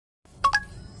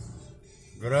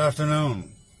Good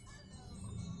afternoon.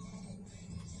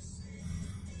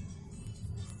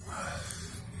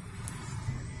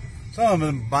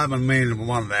 Something I've been meaning to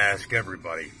wanted to ask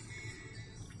everybody,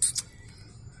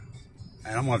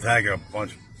 and I'm going to tag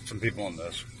some people on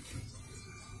this.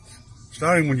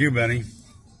 Starting with you, Benny.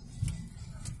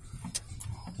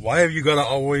 Why have you got to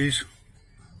always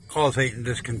cause hate and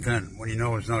discontent when you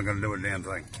know it's not going to do a damn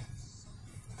thing?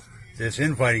 This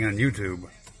infighting on YouTube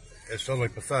is totally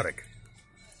pathetic.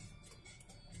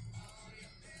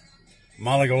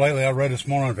 Molly Golightly, I read this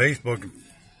morning on Facebook,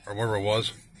 or wherever it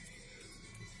was,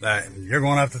 that you're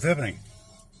going after Tiffany.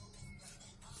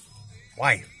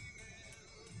 Why?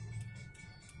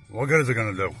 What good is it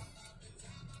going to do?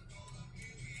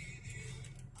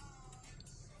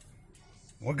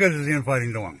 What good is the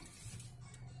infighting doing?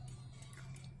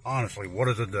 Honestly, what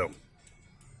does it do?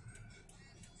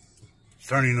 It's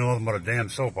turning into nothing but a damn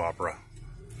soap opera.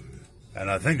 And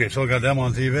I think they still got them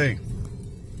on TV.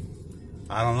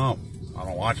 I don't know. I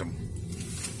don't watch them.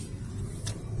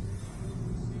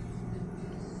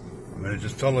 I mean, it's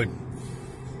just totally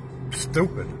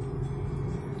stupid.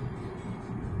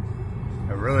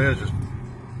 It really is just,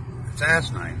 it's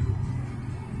asinine.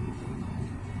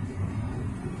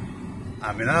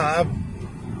 I mean,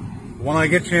 when I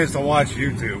get a chance to watch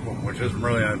YouTube, which isn't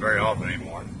really very often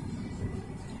anymore,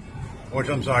 which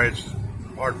I'm sorry, it's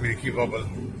hard for me to keep up with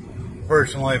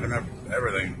personal life and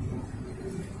everything.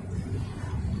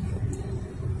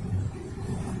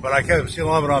 But I kept seeing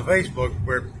a lot of it on Facebook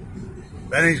where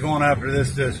Benny's going after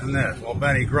this, and this. Well,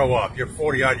 Benny, grow up. You're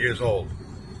 40-odd years old.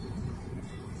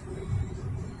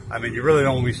 I mean, you really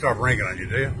don't want me to start ranking on you,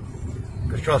 do you?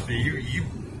 Because trust me,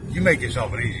 you make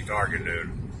yourself an easy target,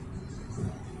 dude.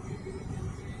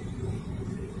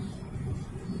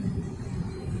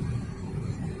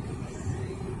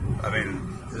 I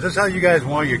mean, is this how you guys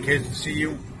want your kids to see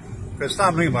you? Because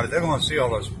stop thinking about it. They're going to see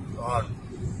all this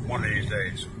one of these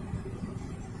days.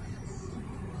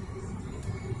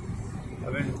 I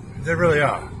mean, they really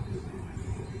are.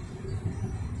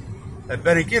 Hey,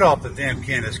 Betty, get off the damn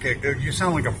Candace kick, dude. You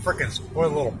sound like a frickin'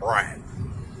 spoiled little brat.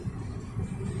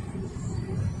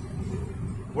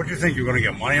 What do you think, you're going to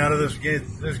get money out of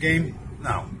this game?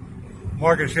 No.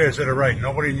 Market share said it right.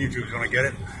 Nobody in YouTube is going to get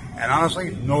it. And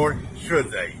honestly, nor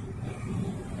should they.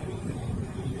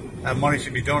 That money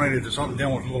should be donated to something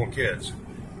dealing with little kids.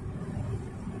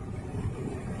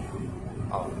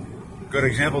 Good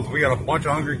example, we got a bunch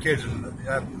of hungry kids in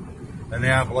the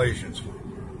Appalachians.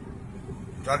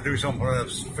 Try to do something for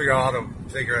us, figure out how to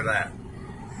take care of that.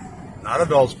 Not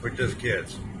adults, but just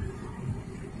kids.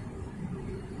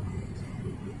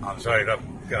 I'm sorry,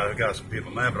 I've got some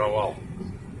people mad, but oh well.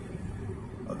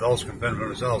 Adults can fend for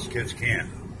themselves, kids can't.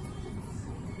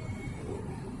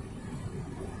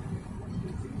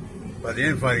 But the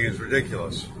infighting is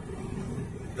ridiculous.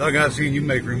 Doug, I've seen you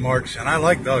make remarks, and I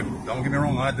like Doug. Don't get me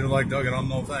wrong, I do like Doug, and I'm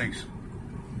no thanks.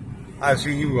 I've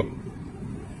seen you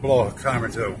blow a time or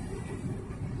two.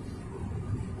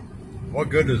 What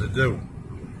good does it do?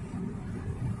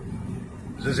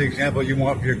 Is this the example you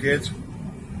want for your kids?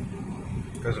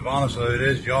 Because if honestly it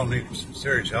is, y'all need some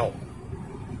serious help.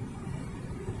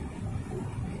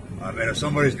 I mean, if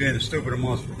somebody's being stupid and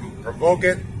wants to provoke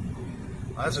it,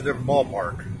 that's a different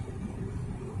ballpark.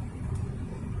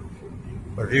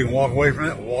 But if you can walk away from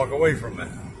it, walk away from it.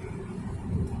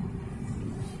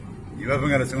 You haven't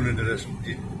got to tune into this.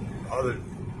 Other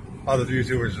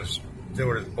YouTubers just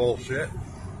doing this bullshit.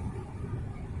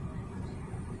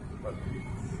 But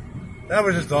that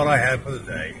was just thought I had for the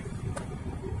day.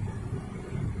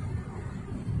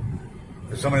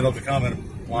 If somebody left a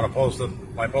comment, want to post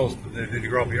my post, did you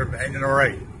grow up? You're hanging all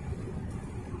right.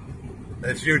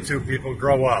 It's YouTube, people,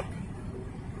 grow up.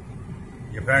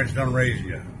 Your parents done raising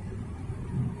you.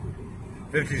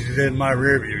 50s is in my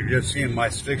rear view. You're just seeing my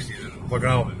 60s. Look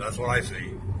out, that's what I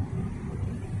see.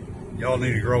 Y'all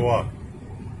need to grow up.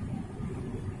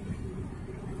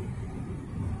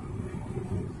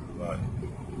 But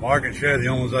Mark and Cher are the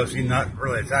only ones I've seen not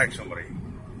really attack somebody.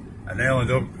 And they only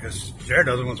do it because Cher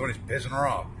does it when somebody's pissing her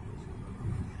off.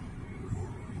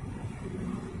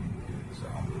 So,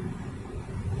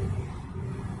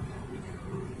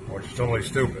 which is totally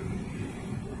stupid.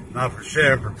 Not for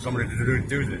Cher, but for somebody to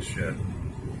do this shit.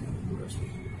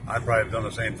 I'd probably have done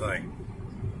the same thing.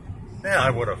 Yeah, I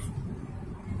would have.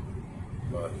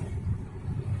 But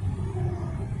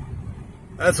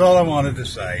that's all I wanted to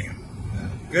say.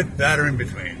 Good, bad, or in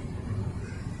between.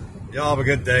 Y'all have a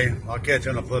good day. I'll catch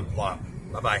you on the flip-flop.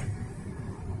 Bye-bye.